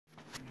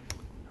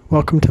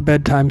Welcome to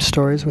Bedtime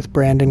Stories with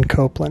Brandon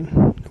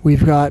Copeland.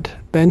 We've got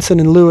Benson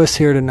and Lewis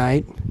here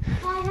tonight.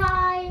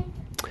 Hi.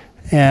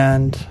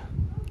 And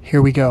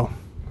here we go.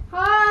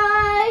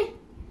 Hi.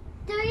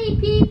 3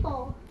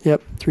 people.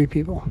 Yep, 3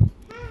 people.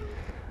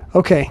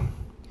 Okay.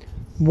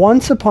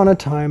 Once upon a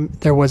time,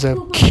 there was a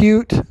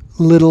cute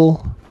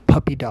little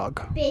puppy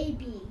dog.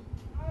 Baby.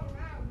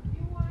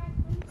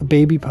 A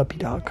baby puppy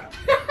dog.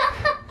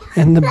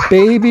 And the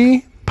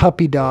baby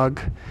puppy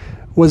dog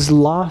was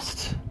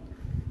lost.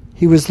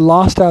 He was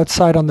lost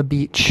outside on the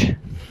beach.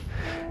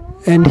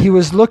 And he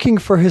was looking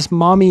for his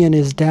mommy and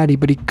his daddy,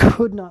 but he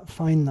could not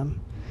find them.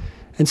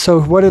 And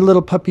so what do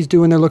little puppies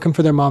do when they're looking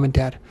for their mom and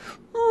dad?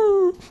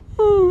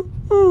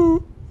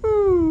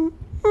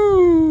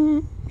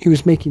 He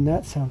was making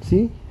that sound.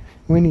 See?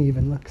 Winnie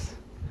even looks.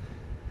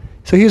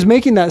 So he was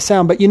making that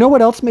sound, but you know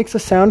what else makes a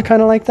sound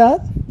kind of like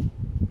that?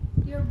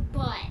 Your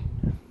butt.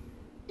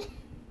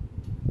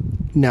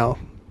 No.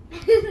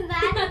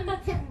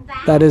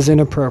 That That is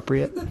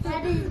inappropriate.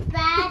 That is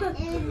bad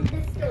in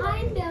this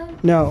kind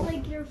of No.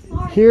 like your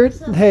fart Here, or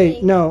something. hey,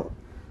 no.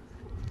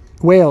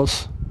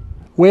 Whales.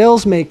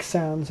 Whales make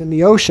sounds in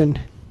the ocean.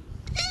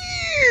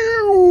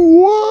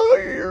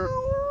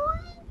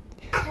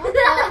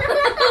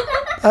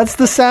 That's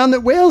the sound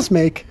that whales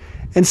make.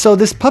 And so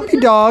this puppy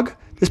dog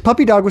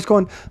was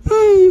going,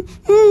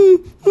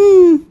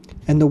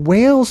 and the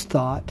whales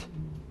thought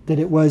that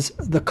it was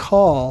the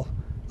call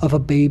of a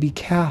baby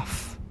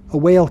calf, a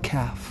whale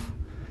calf.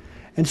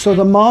 And so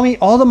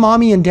all the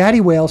mommy and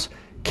daddy whales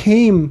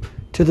came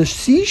to the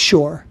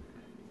seashore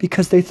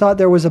because they thought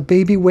there was a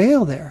baby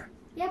whale there.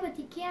 Yeah, but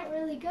you can't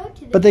really go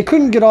to the But they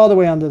couldn't get all the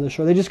way onto the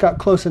shore. They just got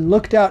close and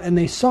looked out, and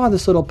they saw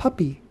this little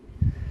puppy.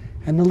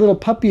 And the little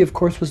puppy, of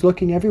course, was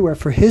looking everywhere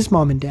for his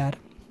mom and dad.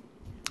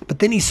 But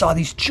then he saw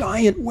these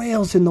giant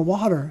whales in the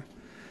water,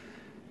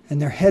 and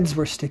their heads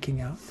were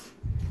sticking out.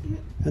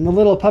 And the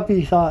little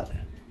puppy thought,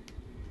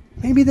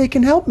 maybe they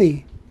can help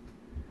me.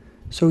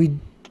 So he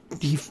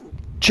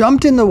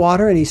jumped in the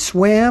water, and he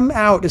swam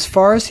out as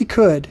far as he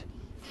could.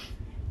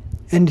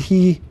 And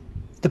the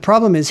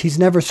problem is he's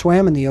never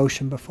swam in the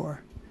ocean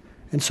before.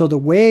 And so the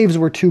waves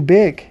were too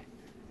big,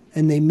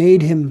 and they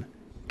made him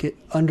get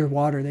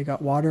underwater. They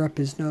got water up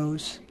his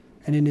nose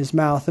and in his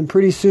mouth. And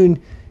pretty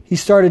soon he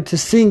started to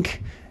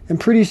sink, and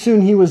pretty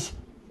soon he was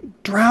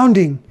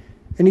drowning.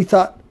 And he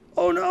thought,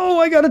 oh no,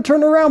 I got to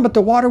turn around. But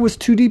the water was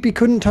too deep. He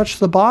couldn't touch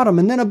the bottom.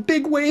 And then a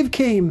big wave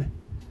came.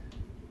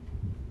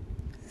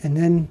 And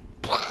then,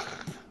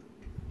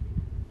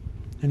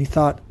 and he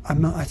thought,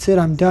 that's it,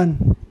 I'm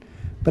done.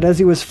 But as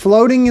he was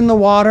floating in the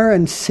water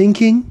and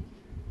sinking,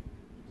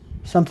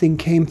 something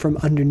came from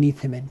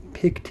underneath him and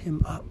picked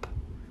him up.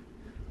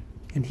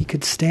 And he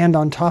could stand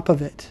on top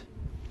of it.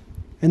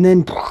 And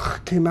then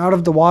came out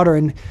of the water,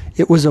 and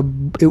it was a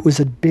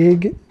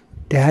big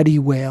daddy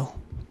whale.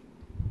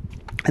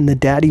 And the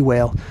daddy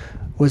whale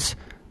was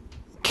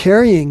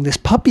carrying this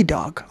puppy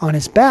dog on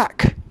his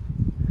back.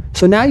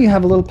 So now you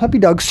have a little puppy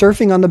dog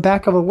surfing on the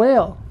back of a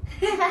whale.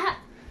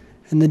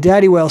 And the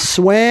daddy whale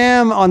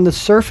swam on the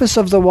surface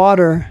of the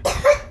water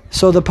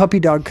so the puppy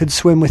dog could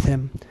swim with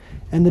him.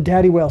 And the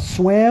daddy whale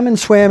swam and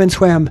swam and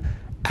swam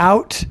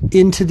out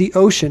into the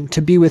ocean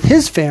to be with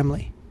his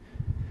family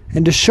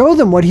and to show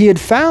them what he had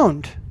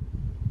found.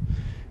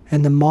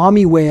 And the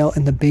mommy whale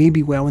and the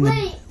baby whale, do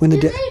they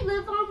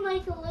live on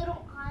like a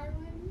little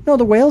island? No,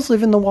 the whales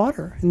live in the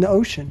water, in the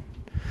ocean.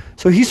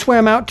 So he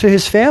swam out to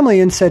his family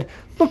and said,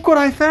 look what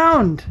I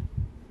found.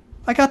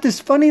 I got this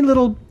funny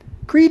little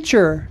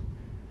creature,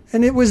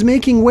 and it was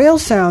making whale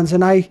sounds,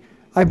 and I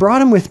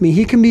brought him with me.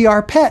 He can be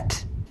our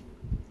pet.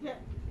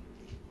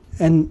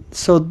 And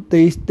so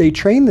they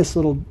trained this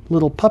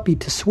little puppy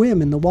to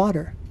swim in the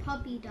water.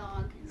 Puppy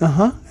dog.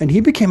 And he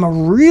became a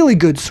really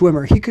good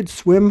swimmer. He could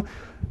swim,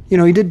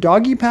 he did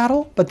doggy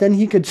paddle, but then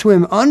he could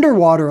swim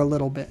underwater a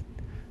little bit.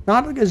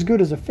 Not as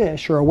good as a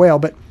fish or a whale,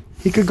 but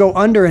he could go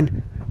under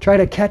and try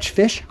to catch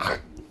fish.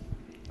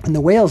 And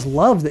the whales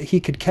loved that he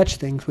could catch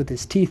things with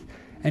his teeth.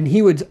 And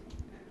he would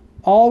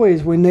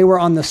always, when they were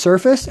on the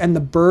surface and the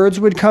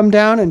birds would come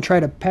down and try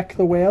to peck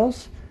the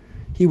whales,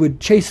 he would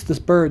chase the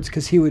birds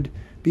because he would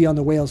be on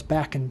the whale's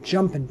back and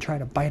jump and try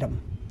to bite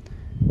them.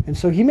 And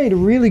so he made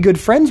really good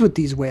friends with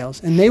these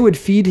whales. And they would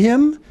feed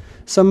him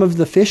some of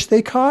the fish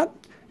they caught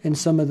and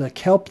some of the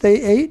kelp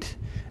they ate.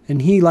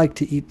 And he liked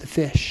to eat the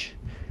fish.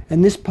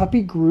 And this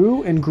puppy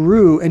grew and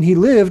grew, and he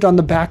lived on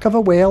the back of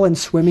a whale and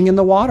swimming in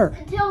the water.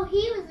 Until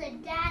he was a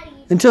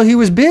daddy. Until he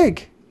was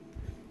big.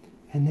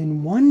 And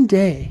then one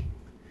day,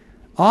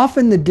 off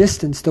in the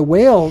distance, the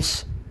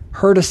whales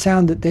heard a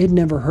sound that they'd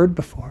never heard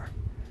before.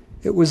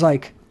 It was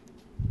like,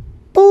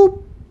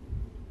 boop,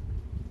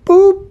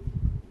 boop,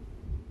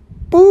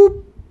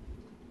 boop,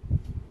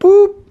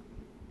 boop.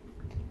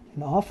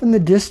 And off in the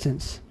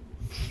distance,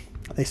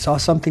 they saw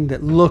something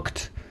that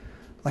looked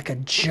like a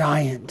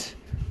giant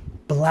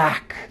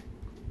black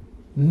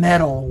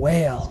metal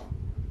whale.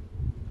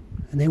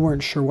 And they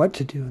weren't sure what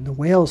to do. And the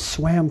whales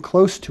swam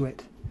close to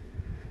it.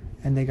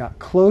 And they got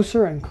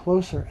closer and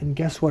closer. And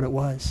guess what it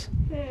was?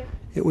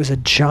 It was a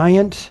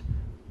giant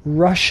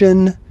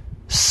Russian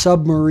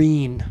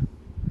submarine.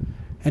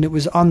 And it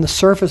was on the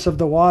surface of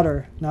the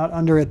water, not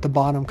under at the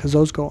bottom, because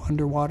those go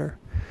underwater.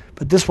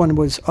 But this one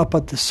was up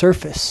at the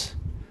surface.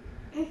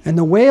 And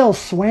the whale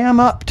swam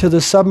up to the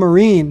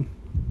submarine.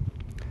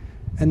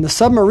 And the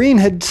submarine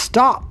had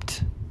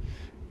stopped.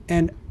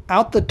 And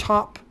out the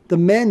top, the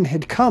men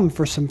had come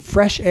for some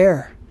fresh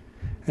air.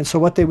 And so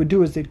what they would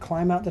do is they'd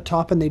climb out the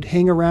top and they'd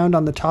hang around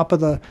on the top of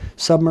the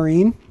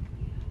submarine.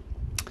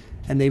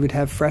 And they would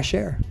have fresh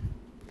air.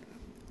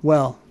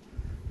 Well,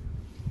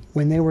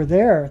 when they were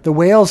there, the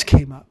whales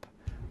came up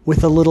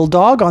with a little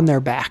dog on their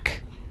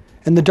back.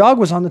 And the dog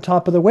was on the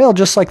top of the whale,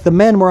 just like the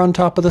men were on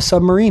top of the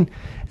submarine.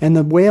 And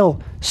the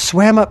whale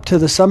swam up to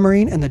the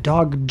submarine, and the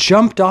dog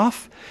jumped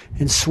off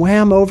and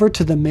swam over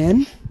to the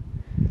men.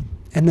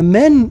 And the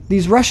men,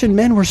 these Russian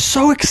men, were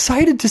so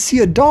excited to see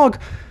a dog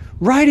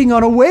riding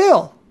on a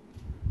whale.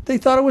 They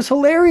thought it was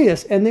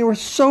hilarious, and they were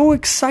so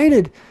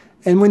excited.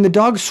 And when the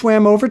dog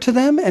swam over to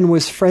them and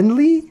was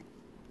friendly,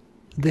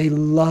 they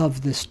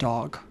loved this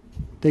dog.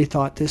 They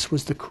thought this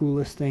was the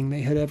coolest thing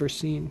they had ever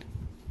seen.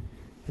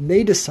 And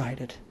they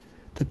decided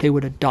that they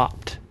would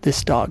adopt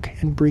this dog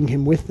and bring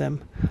him with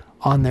them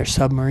on their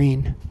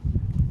submarine.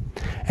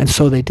 And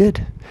so they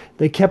did.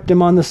 They kept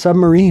him on the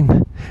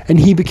submarine, and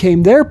he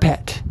became their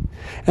pet.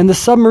 And the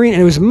submarine,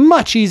 and it was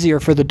much easier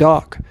for the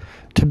dog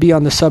to be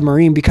on the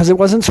submarine because it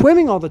wasn't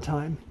swimming all the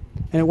time.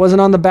 And it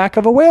wasn't on the back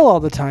of a whale all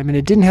the time. And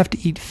it didn't have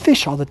to eat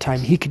fish all the time.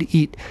 He could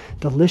eat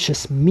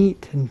delicious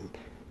meat and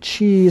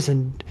cheese,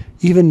 and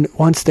even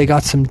once they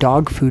got some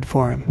dog food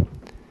for him.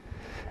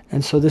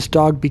 And so this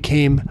dog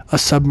became a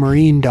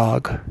submarine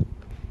dog.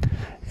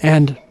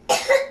 And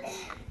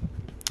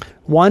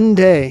one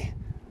day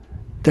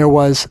there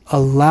was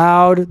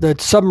the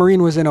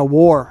submarine was in a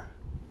war,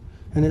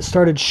 and it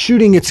started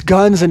shooting its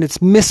guns and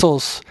its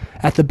missiles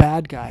at the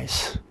bad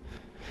guys.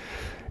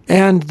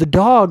 And the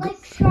dog...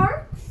 Like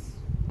sharks?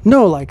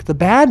 No, like the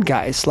bad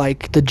guys,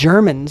 like the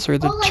Germans or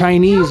the like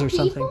Chinese real or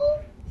something.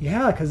 people?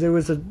 Yeah, because they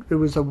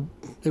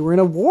were in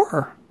a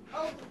war.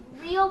 Oh,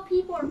 real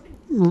people or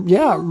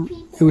Yeah, real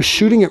people? it was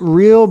shooting at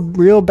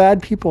real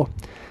bad people.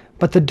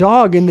 But the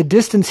dog, in the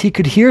distance, he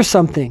could hear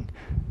something.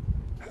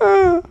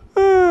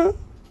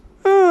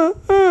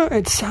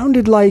 It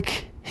sounded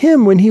like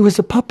him when he was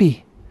a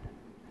puppy.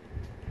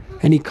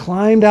 And he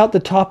climbed out the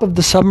top of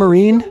the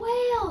submarine,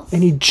 Whales.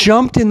 and he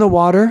jumped in the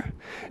water,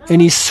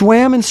 and he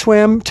swam and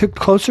swam to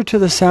closer to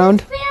the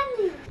sound.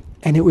 Family.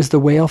 And it was the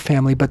whale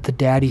family, but the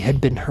daddy had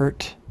been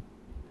hurt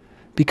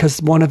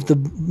because one of the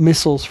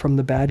missiles from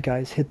the bad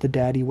guys hit the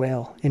daddy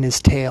whale in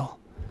his tail,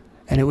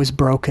 and it was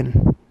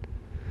broken.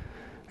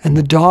 And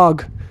the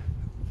dog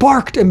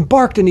barked and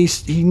barked, and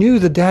he knew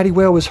the daddy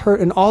whale was hurt,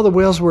 and all the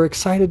whales were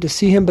excited to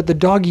see him, but the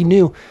doggy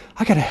knew,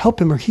 I got to help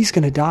him or he's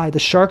going to die. The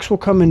sharks will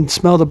come and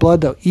smell the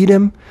blood. They'll eat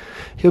him.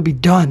 He'll be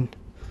done.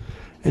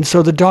 And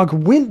so the dog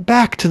went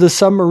back to the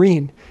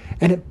submarine,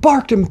 and it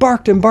barked and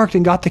barked and barked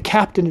and got the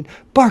captain and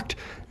barked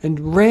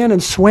and ran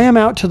and swam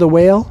out to the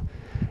whale.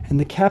 And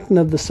the captain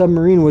of the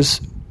submarine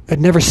had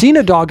never seen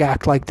a dog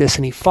act like this,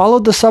 and he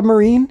followed the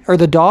submarine, or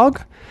the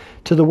dog,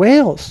 to the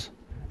whales.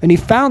 And he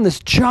found this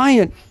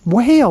giant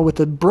whale with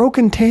a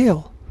broken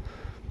tail.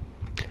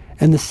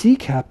 And the sea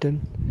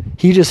captain,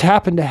 he just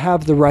happened to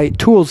have the right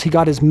tools. He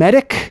got his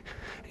medic.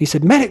 He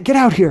said, "Medic, get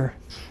out here."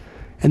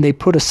 And they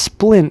put a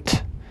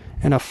splint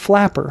and a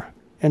flapper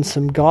and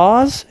some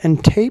gauze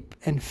and tape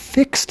and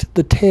fixed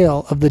the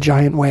tail of the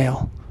giant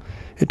whale.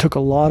 It took a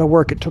lot of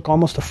work. It took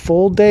almost a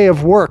full day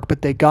of work,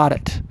 but they got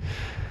it.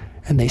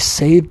 And they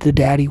saved the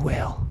daddy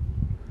whale.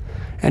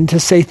 And to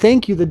say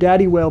thank you, the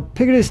daddy whale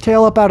picked his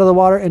tail up out of the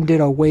water and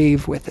did a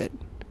wave with it.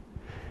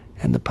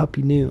 And the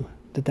puppy knew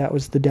that that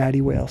was the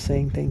daddy whale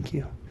saying thank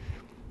you.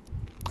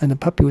 And the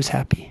puppy was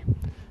happy.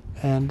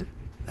 And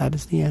that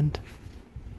is the end.